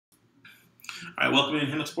All right, welcome in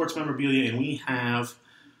Hennick Sports Memorabilia, and we have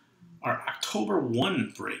our October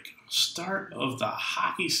 1 break. Start of the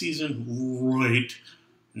hockey season right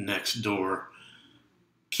next door.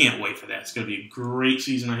 Can't wait for that. It's going to be a great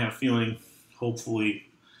season, I have a feeling. Hopefully,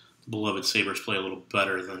 the beloved Sabres play a little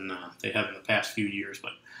better than they have in the past few years.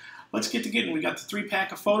 But let's get to getting. We got the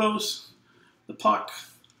 3-pack of photos, the puck,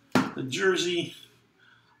 the jersey.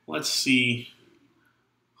 Let's see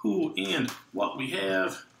who and what we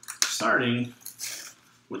have, starting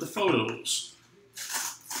with the photos.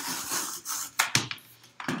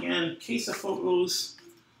 Again, case of photos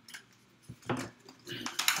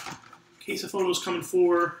coming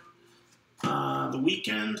for the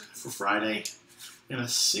weekend, for Friday, and a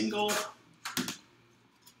single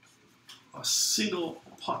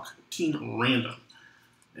puck team random,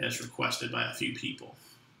 as requested by a few people.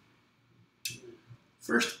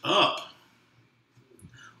 First up,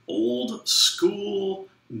 old school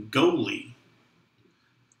goalie.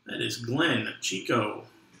 That is Glenn Chico.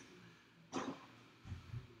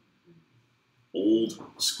 Old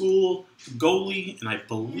school goalie, and I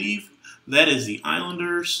believe that is the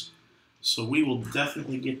Islanders. So we will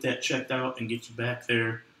definitely get that checked out and get you back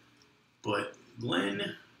there. But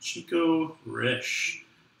Glenn Chico Risch,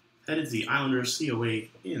 that is the Islanders COA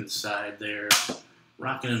inside there.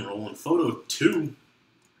 Rocking and rolling. Photo 2.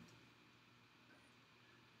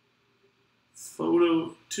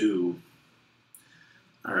 Photo 2.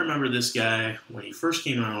 I remember this guy when he first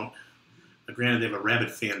came out. Granted, they have a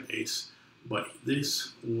rabid fan base, but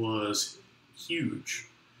this was huge.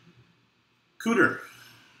 Cooter,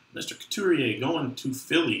 Mr. Couturier, going to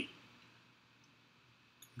Philly.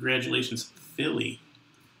 Congratulations, Philly.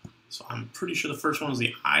 So I'm pretty sure the first one was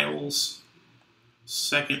the Isles.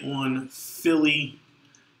 Second one, Philly.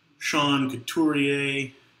 Sean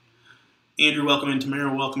Couturier. Andrew, welcome in.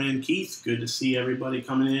 Tamara, welcome in. Keith, good to see everybody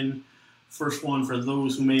coming in. First one, for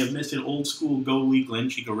those who may have missed it, old school goalie Glenn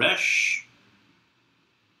Chico Risch.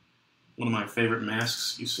 One of my favorite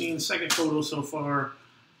masks you've seen. Second photo so far,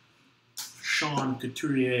 Sean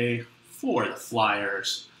Couturier for the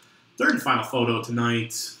Flyers. Third and final photo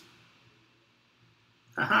tonight.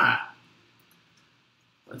 Haha.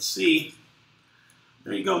 Let's see.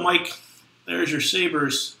 There you go, Mike. There's your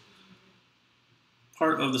Sabres.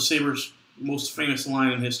 Part of the Sabres' most famous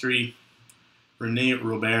line in history, René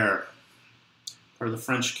Robert. Part of the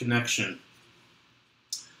French Connection.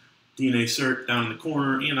 DNA cert down in the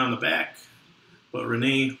corner and on the back. But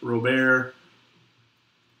René Robert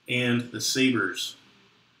and the Sabres.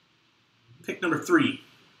 Pick number 3.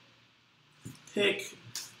 Pick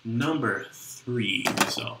number 3.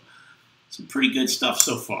 So, some pretty good stuff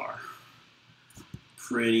so far.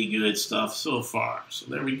 Pretty good stuff so far. So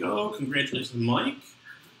there we go. Congratulations, Mike.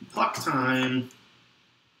 Puck time.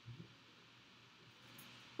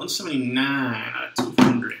 179 out of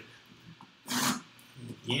 200.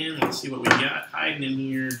 Again, let's see what we got hiding in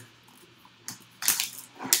here.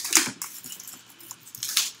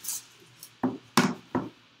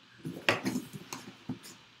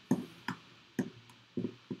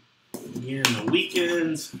 Again, the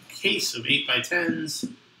weekend case of 8x10's.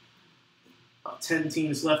 About 10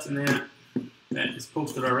 teams left in that. That is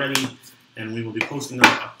posted already. And we will be posting up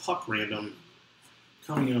a puck random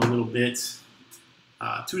coming in a little bit.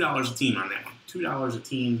 $2 a team on that one. $2 a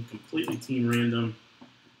team, completely team random.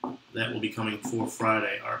 That will be coming for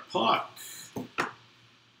Friday. Our puck,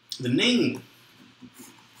 the Ning,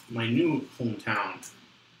 my new hometown.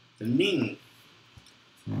 The Ning.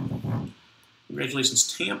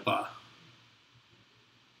 Congratulations, Tampa.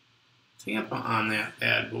 Tampa on that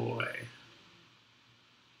bad boy.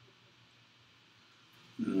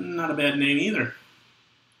 Not a bad name either.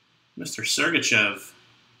 Mr. Sergachev.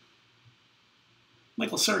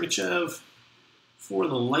 Michael Sergachev for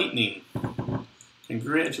the Lightning.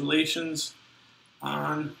 Congratulations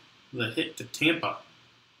on the hit to Tampa.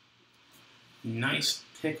 Nice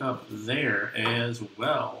pickup there as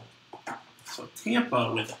well. So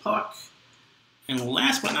Tampa with the puck. And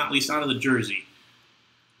last but not least, onto the jersey.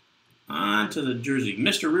 On to the jersey.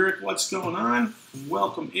 Mr. Rierick, what's going on?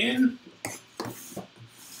 Welcome in.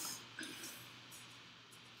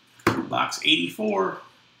 Box 84.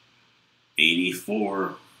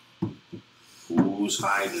 84. Who's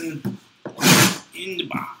hiding in the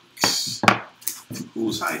box?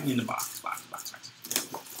 Who's hiding in the box? Box.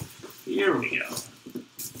 Here we go.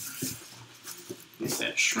 Get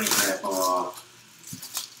that shrink wrap off.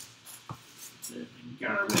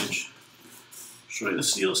 Garbage. Show you the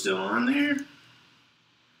seal still on there.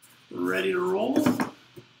 Ready to roll.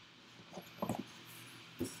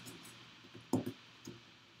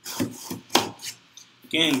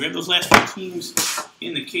 Again, grab those last 2 teams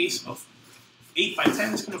in the case of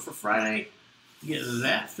 8x10's coming for Friday. Get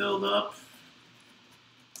that filled up.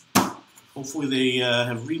 Hopefully they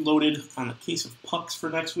have reloaded on the case of pucks for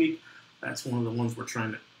next week. That's one of the ones we're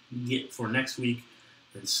trying to get for next week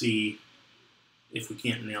and see if we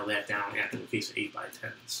can't nail that down after the case of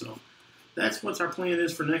 8x10. So that's what our plan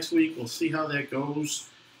is for next week. We'll see how that goes.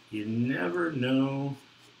 You never know.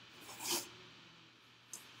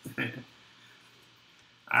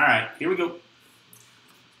 All right, here we go.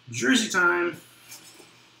 Jersey time.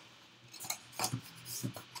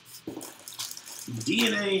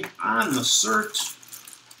 DNA on the cert.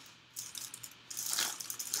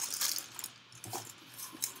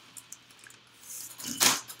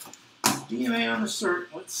 DNA on the cert.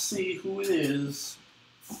 Let's see who it is.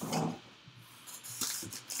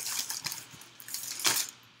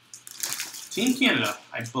 Team Canada.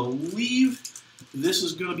 I believe this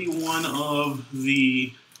is going to be one of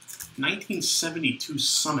the 1972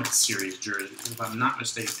 Summit Series jerseys, if I'm not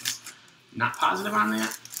mistaken. Not positive on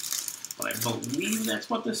that, but I believe that's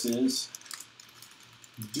what this is.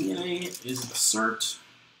 DNA is the cert,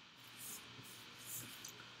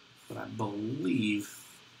 but I believe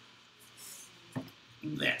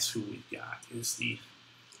that's who we got. Is the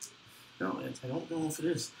no? I don't know if it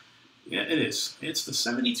is. Yeah, it is. It's the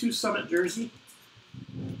 72 Summit jersey,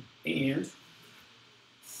 and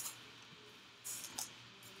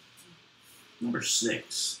number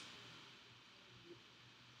 6.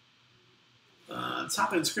 Top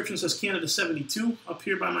of the inscription says Canada 72 up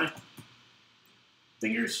here by my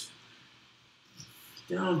fingers.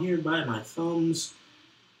 Down here by my thumbs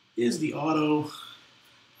is the auto.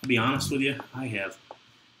 I'll be honest with you, I have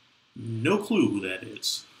no clue who that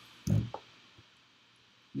is.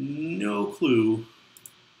 No clue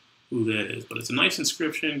who that is, but it's a nice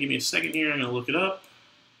inscription. Give me a second here, I'm going to look it up.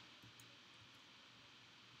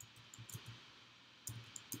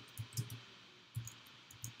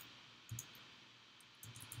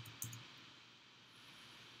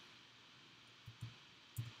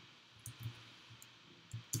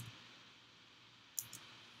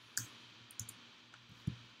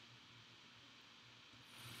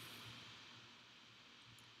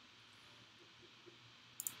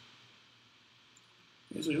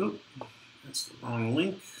 That's the wrong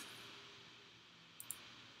link.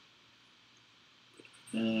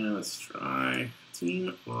 Let's try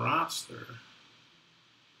team roster.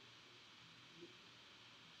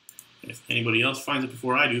 If anybody else finds it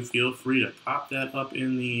before I do, feel free to pop that up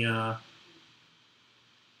in the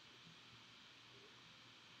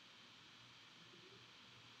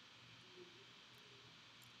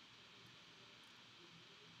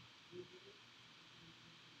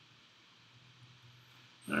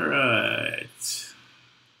all right.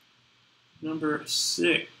 Number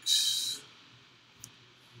 6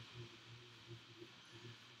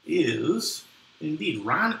 is indeed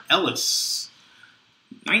Ron Ellis.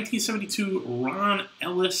 1972 Ron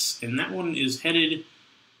Ellis, and that one is headed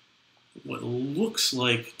what looks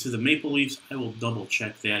like to the Maple Leafs. I will double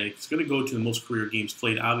check that. It's going to go to the most career games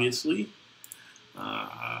played, obviously.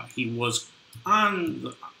 He was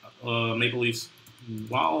on the Maple Leafs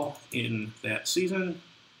while in that season.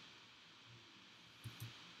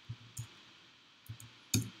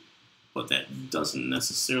 But that doesn't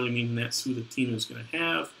necessarily mean that's who the team is going to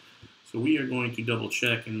have. So we are going to double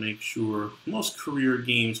check and make sure most career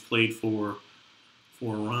games played for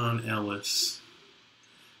Ron Ellis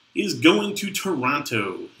is going to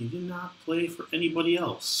Toronto. He did not play for anybody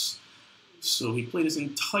else. So he played his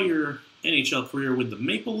entire NHL career with the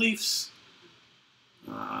Maple Leafs.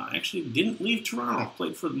 Actually didn't leave Toronto.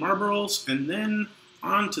 Played for the Marlboros and then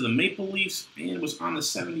on to the Maple Leafs and was on the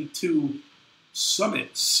 72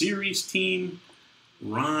 Summit Series team,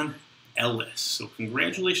 Ron Ellis. So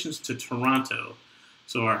congratulations to Toronto.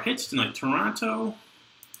 So our hits tonight, Toronto,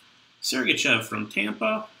 Sergachev from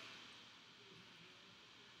Tampa.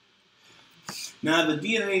 Now the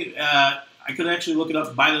DNA, I could actually look it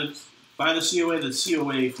up by the COA. The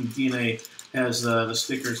COA from DNA has the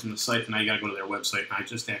stickers and the site, and I got to go to their website. And I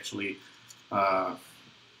just actually go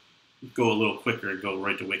a little quicker and go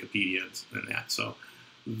right to Wikipedia than that. So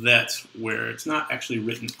that's where it's not actually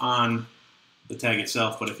written on the tag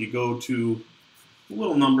itself, but if you go to the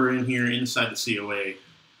little number in here inside the COA,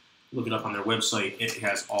 look it up on their website, it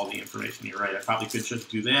has all the information. You're right, I probably could just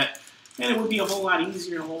do that, and it would be a whole lot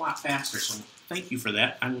easier and a whole lot faster, so thank you for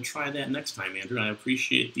that. I will try that next time, Andrew. I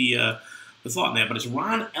appreciate the thought in that, but it's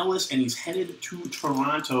Ron Ellis, and he's headed to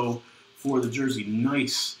Toronto for the jersey.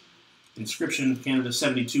 Nice inscription, Canada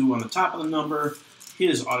 72 on the top of the number,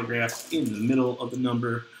 his autograph in the middle of the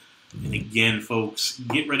number. And again, folks,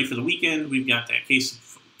 get ready for the weekend. We've got that case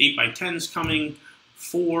of 8x10's coming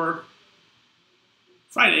for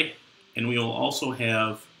Friday, and we will also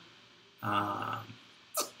have a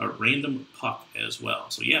random puck as well.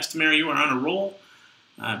 So yes, Tamara, you are on a roll.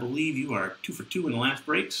 I believe you are 2 for 2 in the last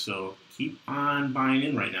break, so keep on buying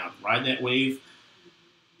in right now. Ride that wave.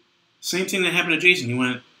 Same thing that happened to Jason. He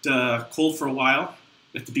went cold for a while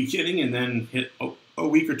at the beginning and then hit a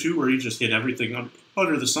week or two where he just hit everything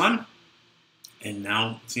under the sun. And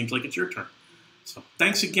now it seems like it's your turn. So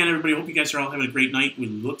thanks again, everybody. I hope you guys are all having a great night. We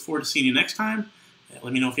look forward to seeing you next time.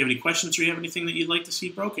 Let me know if you have any questions or you have anything that you'd like to see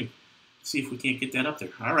broken. See if we can't get that up there.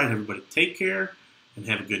 All right, everybody. Take care and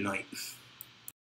have a good night.